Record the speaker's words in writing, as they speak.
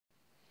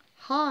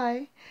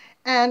Hi,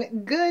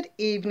 and good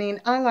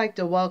evening. I'd like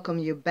to welcome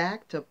you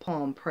back to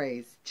Poem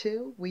Praise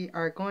 2. We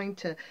are going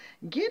to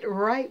get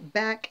right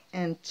back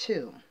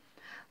into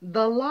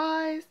the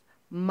lies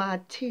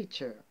my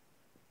teacher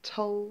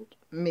told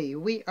me.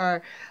 We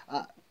are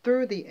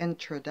through the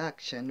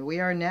introduction. We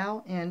are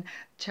now in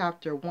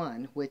chapter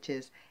 1, which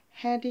is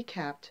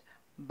Handicapped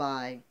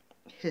by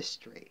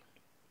History.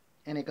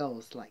 And it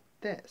goes like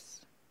this.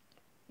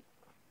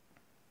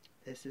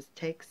 This is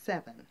take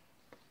 7.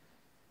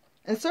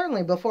 And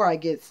certainly before I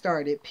get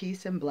started,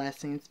 peace and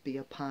blessings be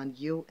upon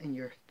you and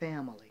your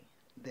family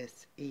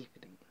this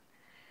evening.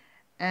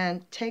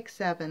 And take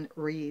 7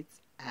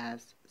 reads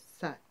as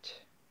such.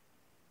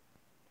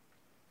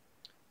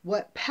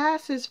 What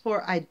passes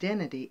for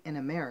identity in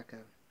America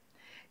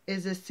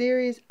is a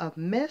series of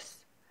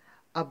myths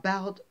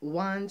about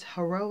one's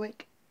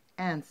heroic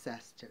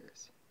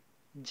ancestors.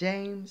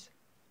 James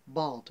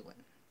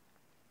Baldwin.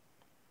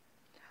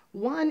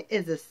 One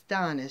is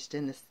astonished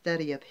in the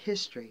study of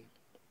history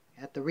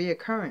at the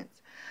reoccurrence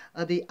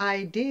of the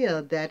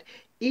idea that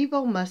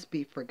evil must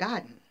be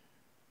forgotten,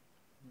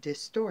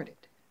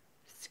 distorted,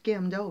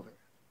 skimmed over.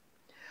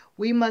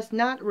 We must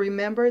not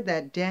remember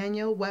that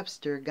Daniel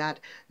Webster got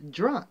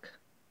drunk,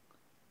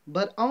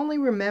 but only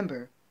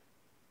remember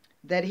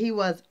that he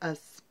was a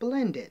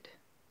splendid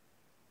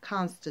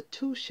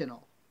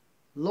constitutional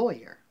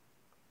lawyer.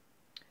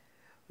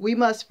 We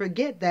must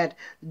forget that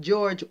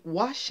George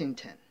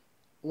Washington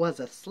was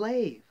a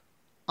slave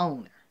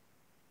owner,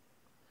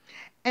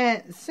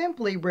 and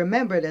simply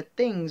remember the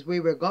things we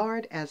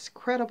regard as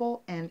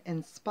credible and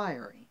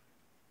inspiring.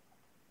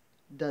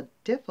 The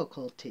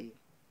difficulty,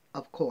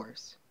 of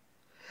course,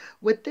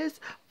 with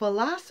this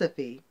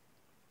philosophy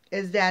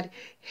is that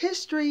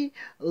history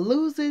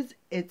loses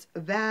its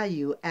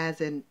value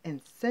as an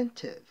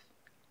incentive,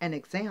 an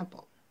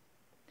example.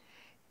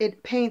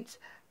 It paints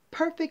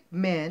perfect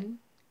men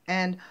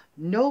and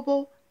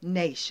noble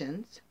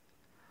nations,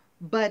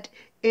 but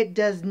it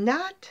does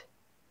not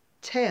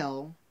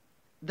tell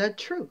the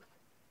truth.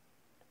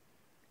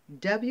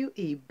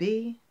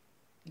 W.E.B.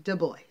 Du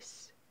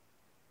Bois.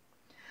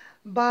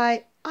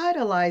 By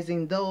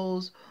idolizing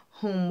those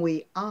whom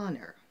we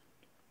honor,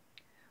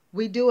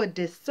 we do a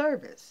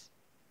disservice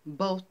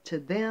both to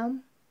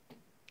them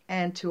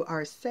and to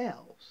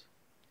ourselves.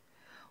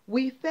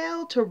 We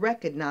fail to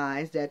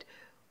recognize that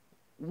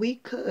we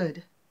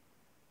could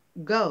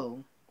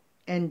go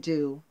and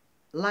do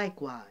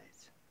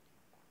likewise.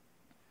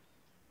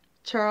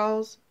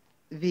 Charles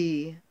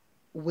V.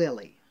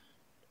 Willie.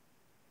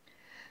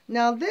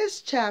 Now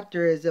this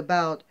chapter is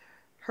about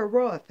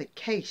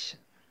heroification,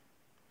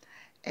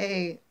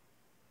 a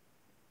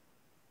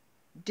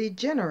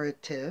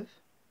degenerative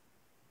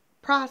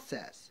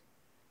process,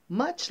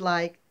 much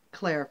like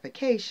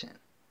clarification,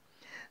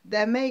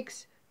 that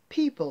makes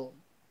people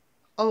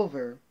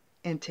over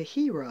into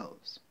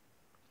heroes.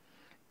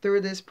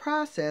 Through this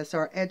process,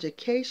 our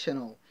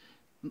educational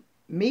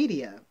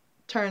media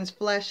turns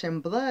flesh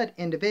and blood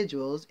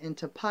individuals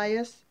into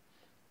pious,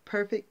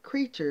 perfect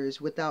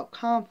creatures without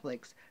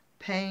conflicts,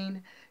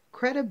 pain,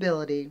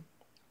 credibility,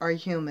 or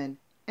human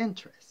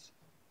interests.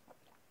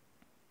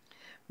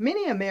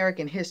 Many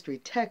American history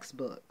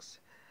textbooks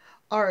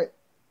are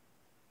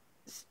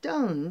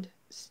studded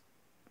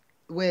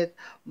with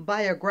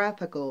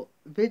biographical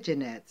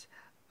vignettes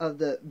of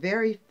the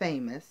very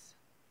famous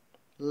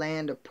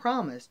Land of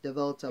Promise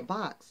devotes a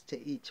box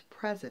to each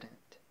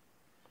president.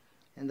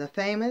 And the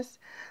famous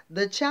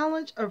The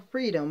Challenge of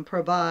Freedom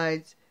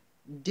provides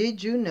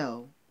Did You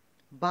Know?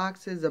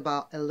 Boxes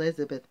about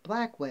Elizabeth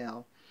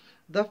Blackwell,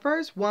 the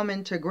first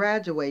woman to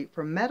graduate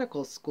from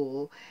medical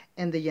school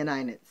in the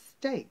United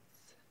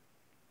States,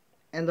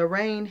 and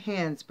Lorraine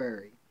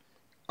Hansberry,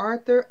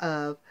 author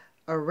of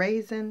A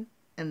Raisin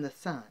in the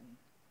Sun,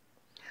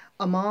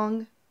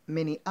 among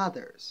many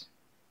others.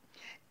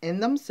 In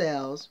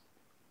themselves,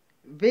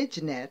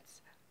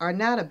 vignettes are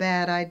not a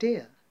bad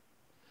idea.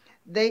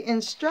 They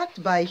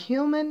instruct by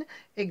human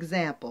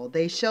example.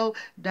 They show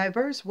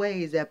diverse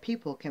ways that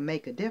people can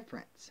make a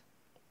difference.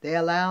 They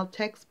allow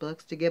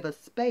textbooks to give a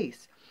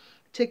space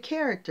to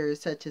characters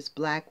such as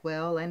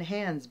Blackwell and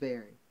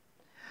Hansberry,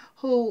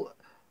 who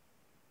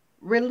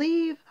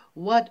relieve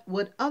what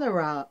would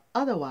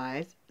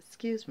otherwise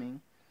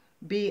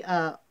be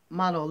a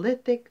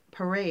monolithic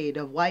parade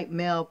of white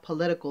male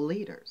political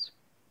leaders.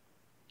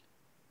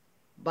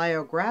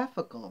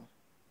 Biographical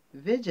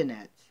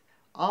vignettes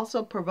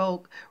also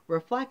provoke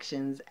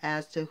reflections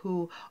as to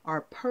who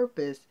our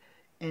purpose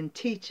in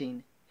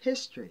teaching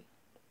history.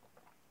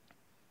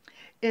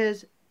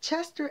 Is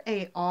Chester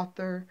A.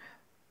 Arthur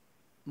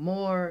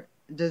more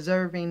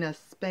deserving of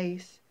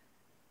space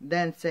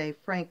than, say,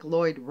 Frank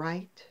Lloyd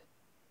Wright?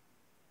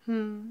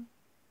 Who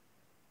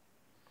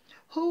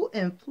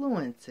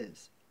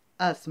influences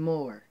us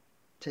more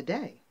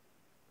today?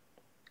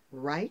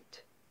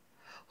 Wright,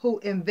 who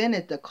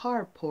invented the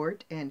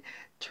carport and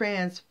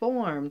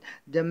transformed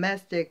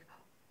domestic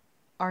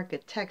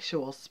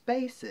architectural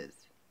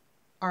spaces,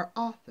 or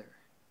Arthur,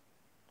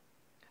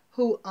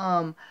 who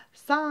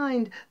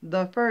signed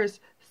the first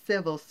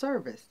civil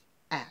service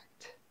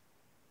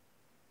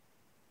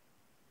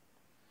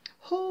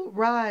Who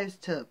rise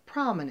to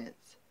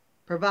prominence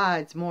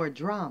provides more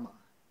drama,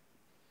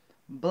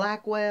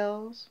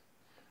 Blackwell's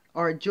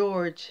or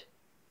George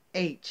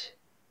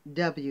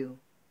H.W.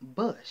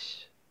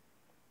 Bush?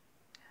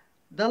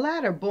 The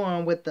latter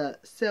born with the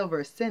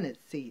silver Senate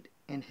seat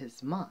in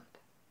his month.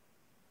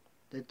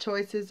 The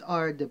choices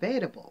are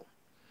debatable,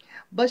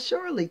 but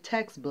surely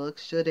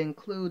textbooks should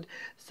include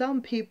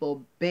some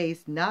people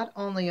based not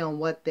only on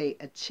what they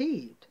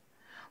achieved,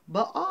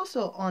 but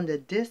also on the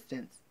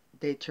distance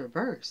they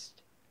traversed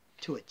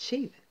to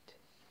achieve it.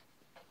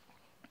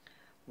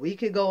 We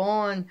could go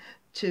on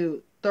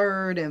to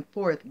third and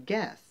fourth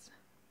guess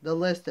the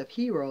list of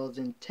heroes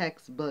in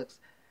textbooks'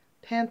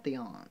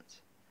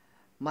 pantheons.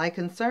 My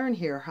concern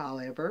here,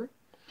 however,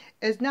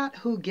 is not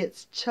who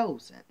gets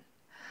chosen,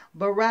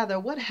 but rather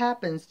what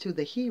happens to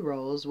the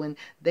heroes when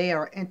they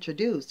are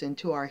introduced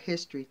into our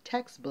history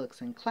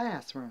textbooks and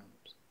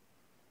classrooms.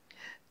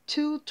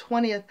 Two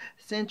 20th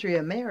century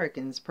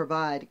Americans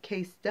provide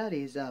case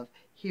studies of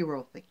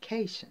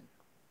heroification: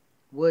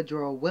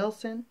 Woodrow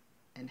Wilson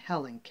and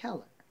Helen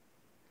Keller.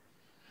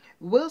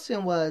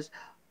 Wilson was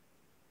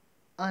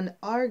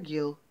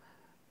unarguably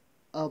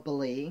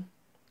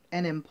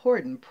an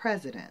important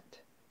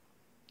president,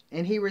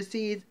 and he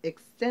received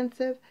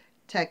extensive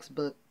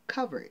textbook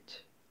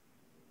coverage.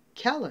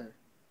 Keller,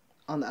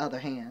 on the other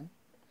hand,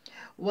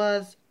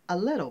 was a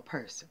little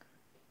person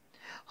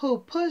who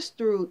pushed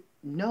through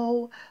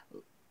no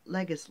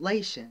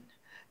legislation,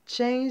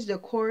 changed the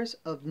course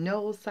of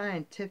no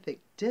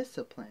scientific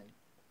discipline,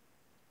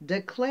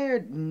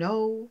 declared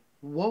no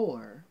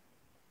war.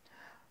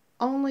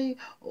 Only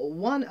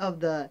one of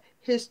the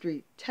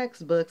history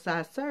textbooks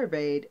I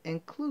surveyed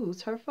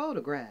includes her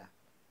photograph.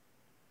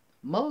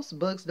 Most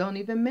books don't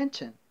even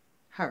mention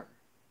her.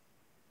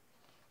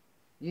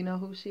 You know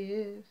who she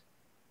is?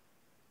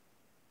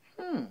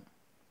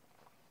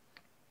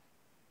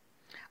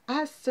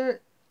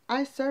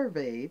 I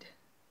surveyed,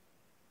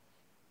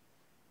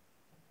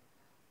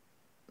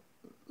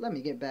 let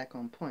me get back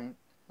on point.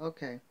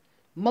 Okay.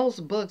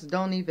 Most books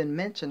don't even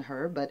mention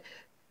her, but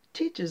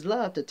teachers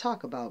love to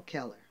talk about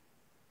Keller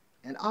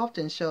and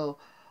often show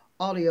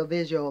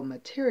audiovisual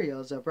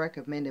materials of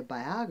recommended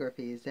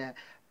biographies that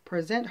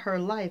present her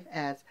life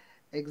as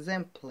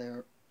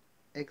exemplary.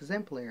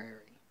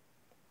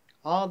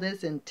 All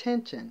this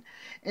intention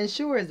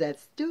ensures that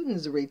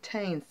students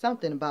retain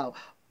something about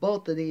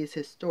both of these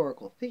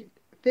historical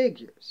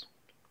figures,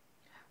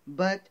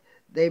 but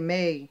they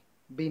may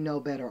be no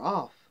better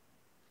off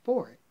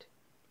for it.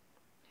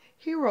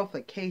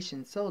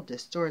 Heroification so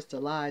distorts the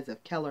lives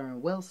of Keller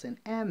and Wilson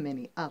and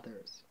many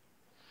others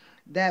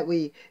that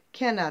we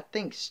cannot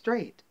think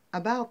straight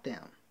about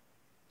them.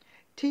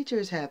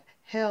 Teachers have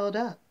held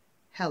up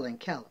Helen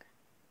Keller,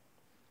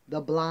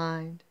 the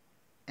blind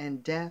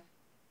and deaf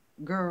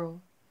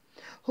girl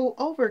who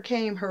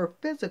overcame her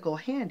physical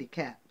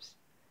handicaps,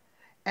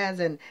 as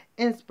an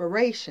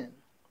inspiration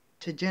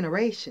to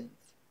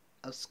generations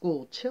of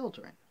school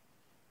children.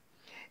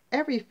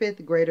 Every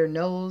fifth grader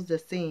knows the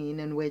scene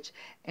in which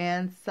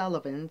Anne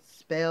Sullivan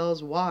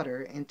spills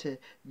water into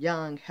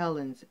young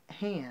Helen's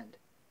hand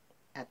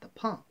at the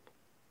pump.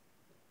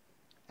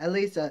 At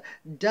least a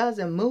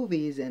dozen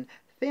movies and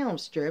film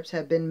strips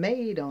have been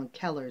made on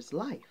Keller's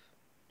life.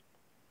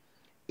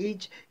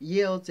 Each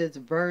yields its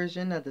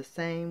version of the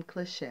same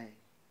cliché.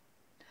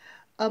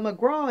 A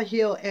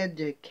McGraw-Hill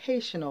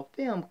educational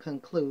film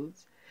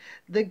concludes,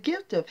 "The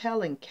gift of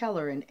Helen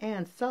Keller and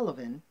Anne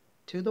Sullivan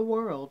to the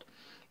world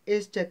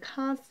is to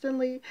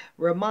constantly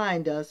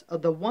remind us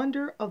of the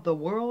wonder of the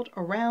world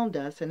around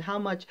us and how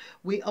much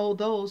we owe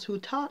those who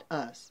taught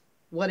us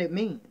what it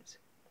means.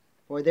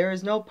 For there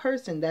is no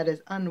person that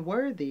is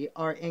unworthy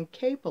or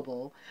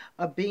incapable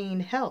of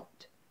being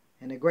helped,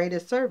 and the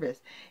greatest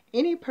service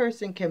any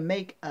person can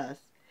make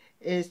us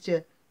is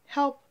to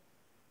help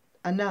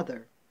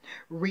another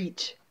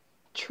reach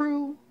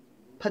true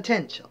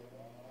potential."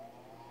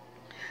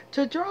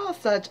 To draw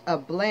such a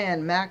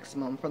bland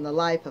maximum from the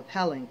life of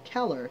Helen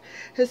Keller,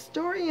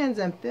 historians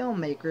and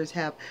filmmakers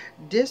have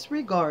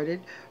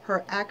disregarded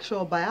her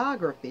actual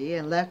biography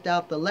and left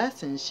out the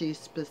lessons she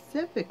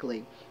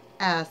specifically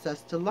asked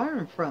us to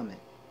learn from it.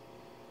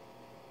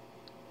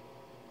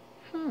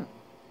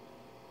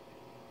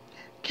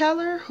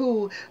 Keller,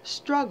 who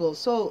struggled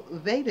so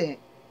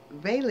valiantly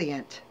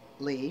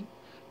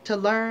to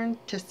learn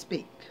to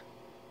speak,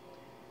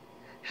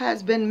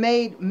 has been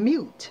made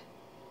mute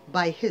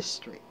by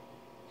history.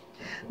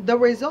 The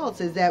result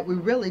is that we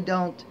really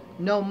don't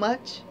know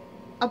much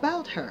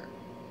about her.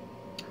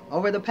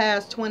 Over the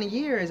past 20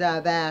 years,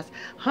 I've asked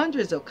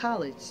hundreds of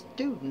college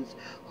students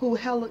who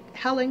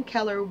Helen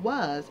Keller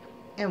was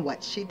and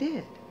what she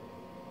did.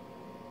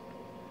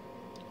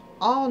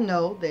 All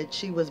know that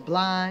she was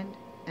blind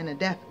and a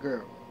deaf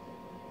girl.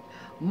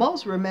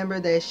 Most remember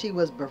that she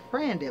was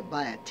befriended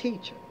by a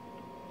teacher,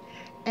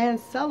 Anne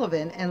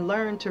Sullivan, and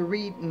learned to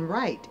read and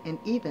write and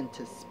even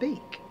to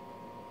speak.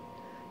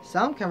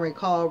 Some can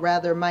recall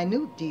rather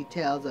minute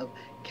details of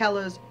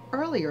Keller's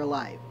earlier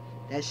life,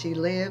 that she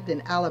lived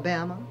in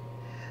Alabama,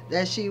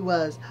 that she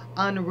was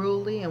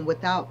unruly and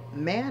without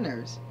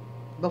manners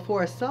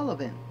before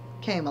Sullivan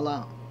came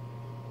along,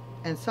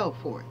 and so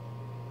forth.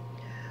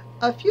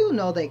 A few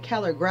know that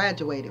Keller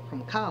graduated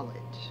from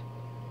college,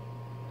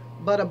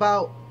 but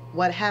about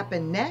what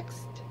happened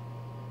next,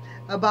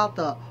 about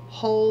the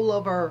whole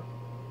of her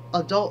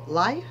adult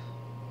life,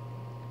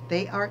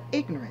 they are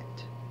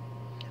ignorant.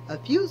 A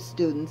few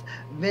students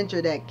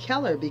venture that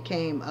Keller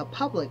became a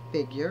public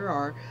figure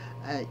or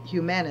a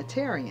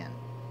humanitarian,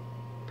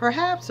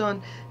 perhaps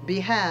on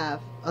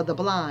behalf of the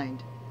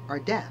blind or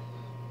deaf.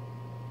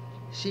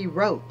 She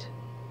wrote,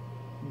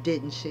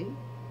 didn't she?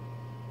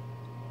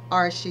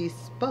 Or she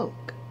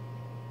spoke.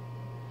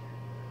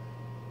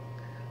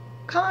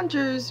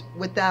 Conjures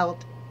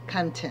without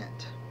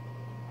content.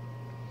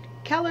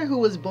 Keller, who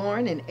was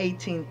born in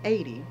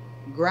 1880,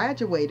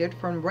 graduated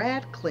from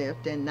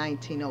Radcliffe in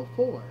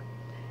 1904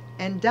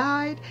 and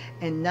died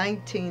in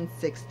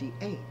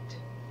 1968.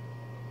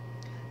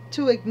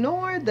 To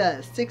ignore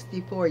the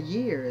 64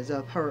 years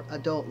of her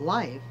adult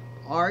life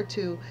or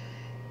to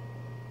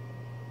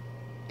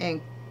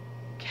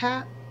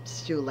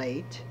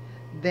encapsulate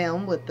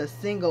them with the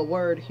single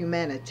word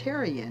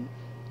humanitarian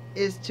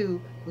is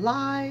to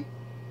lie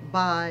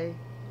by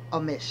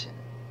omission.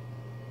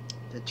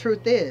 The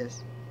truth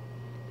is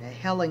that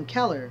Helen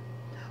Keller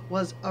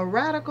was a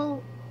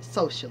radical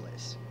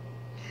socialist.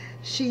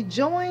 She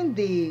joined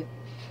the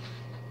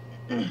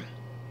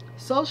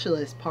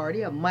Socialist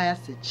Party of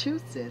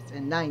Massachusetts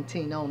in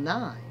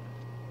 1909.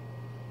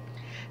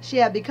 She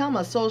had become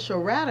a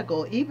social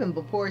radical even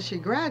before she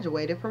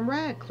graduated from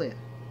Radcliffe,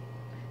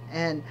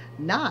 and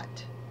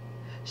not,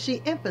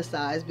 she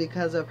emphasized,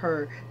 because of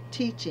her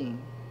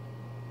teaching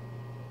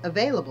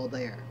available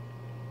there.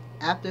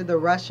 After the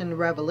Russian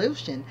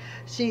Revolution,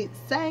 she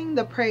sang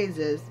the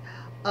praises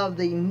of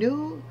the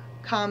new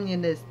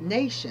communist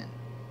nation.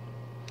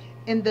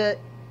 In the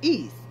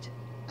East,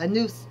 a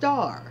new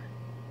star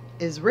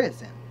is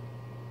risen.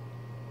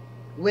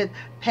 With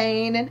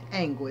pain and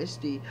anguish,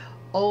 the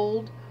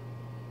old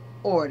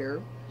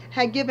order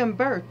had given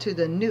birth to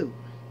the new,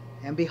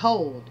 and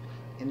behold,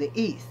 in the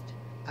East,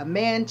 a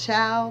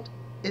man-child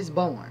is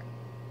born.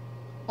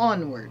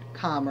 Onward,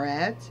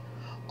 comrades,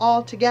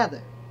 all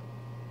together.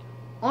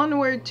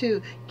 Onward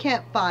to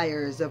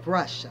campfires of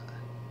Russia.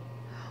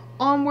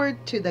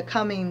 Onward to the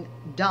coming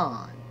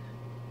dawn.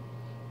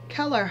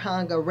 Keller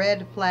hung a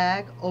red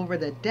flag over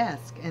the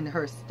desk in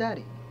her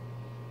study.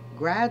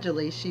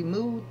 Gradually, she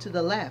moved to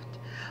the left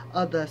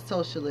of the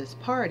Socialist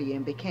Party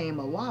and became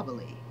a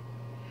wobbly,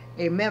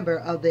 a member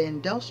of the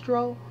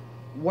Industrial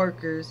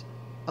Workers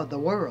of the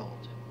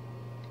World,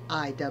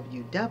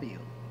 IWW,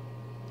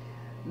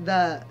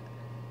 the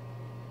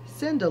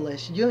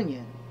Syndicalist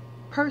Union,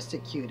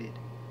 persecuted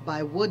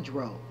by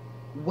Woodrow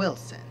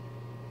Wilson.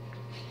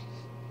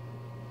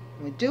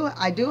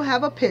 I do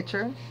have a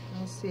picture.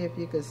 Let's see if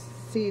you can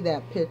see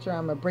that picture.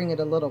 I'm going to bring it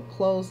a little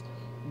close.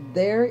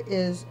 There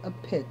is a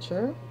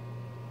picture.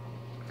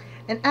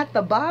 And at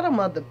the bottom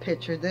of the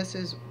picture, this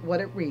is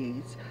what it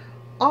reads: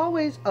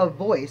 always a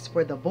voice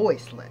for the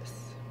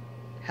voiceless.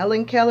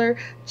 Helen Keller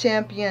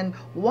championed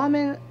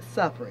woman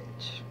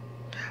suffrage.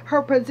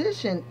 Her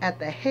position at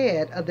the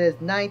head of this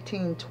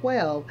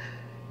 1912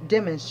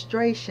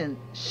 demonstration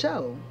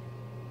show,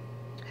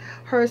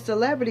 her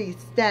celebrity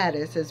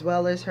status, as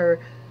well as her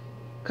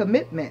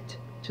commitment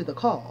to the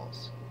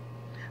cause.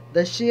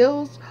 The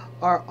shields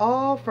are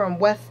all from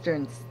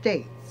Western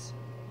states,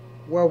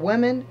 where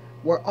women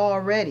were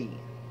already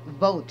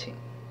voting.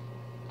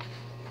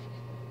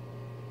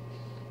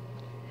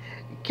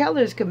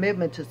 Keller's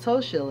commitment to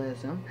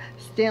socialism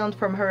stemmed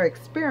from her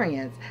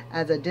experience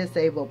as a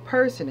disabled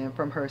person and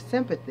from her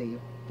sympathy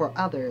for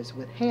others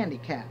with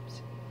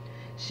handicaps.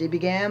 She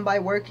began by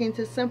working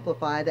to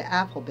simplify the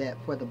alphabet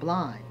for the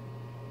blind,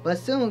 but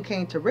soon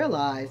came to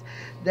realize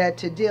that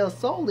to deal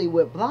solely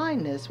with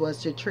blindness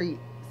was to treat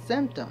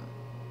symptom,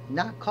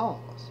 not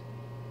cause.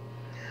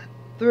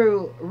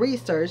 Through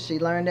research, she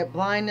learned that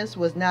blindness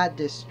was not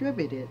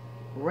distributed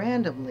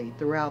randomly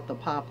throughout the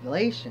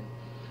population,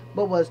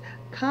 but was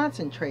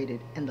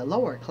concentrated in the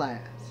lower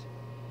class.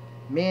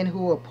 Men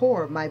who were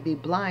poor might be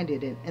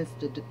blinded in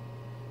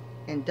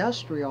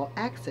industrial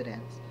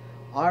accidents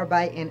or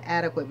by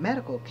inadequate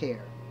medical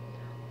care.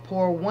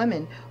 Poor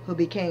women who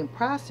became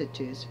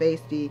prostitutes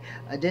faced the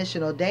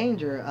additional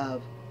danger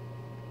of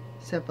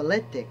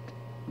syphilitic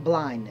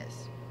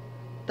blindness.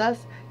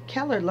 Thus,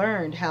 Keller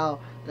learned how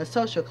the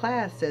social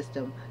class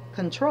system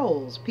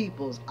controls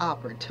people's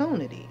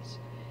opportunities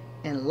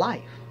in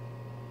life,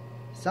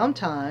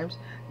 sometimes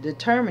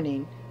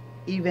determining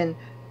even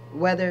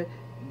whether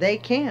they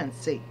can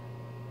see.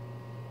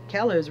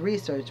 Keller's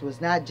research was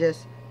not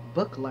just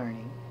book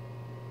learning.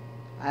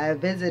 I have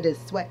visited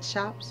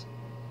sweatshops,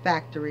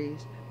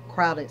 factories,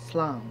 crowded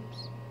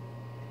slums.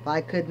 If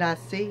I could not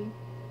see,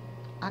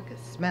 I could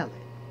smell it.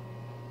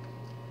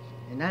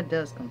 And that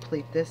does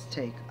complete this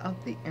take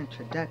of the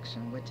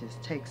introduction, which is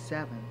take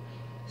 7.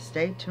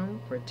 Stay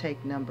tuned for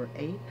take number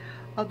 8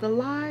 of The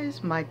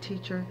Lies My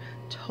Teacher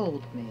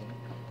Told Me.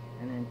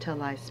 And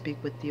until I speak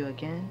with you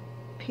again,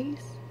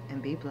 peace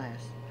and be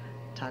blessed.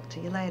 Talk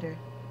to you later.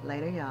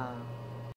 Later, y'all.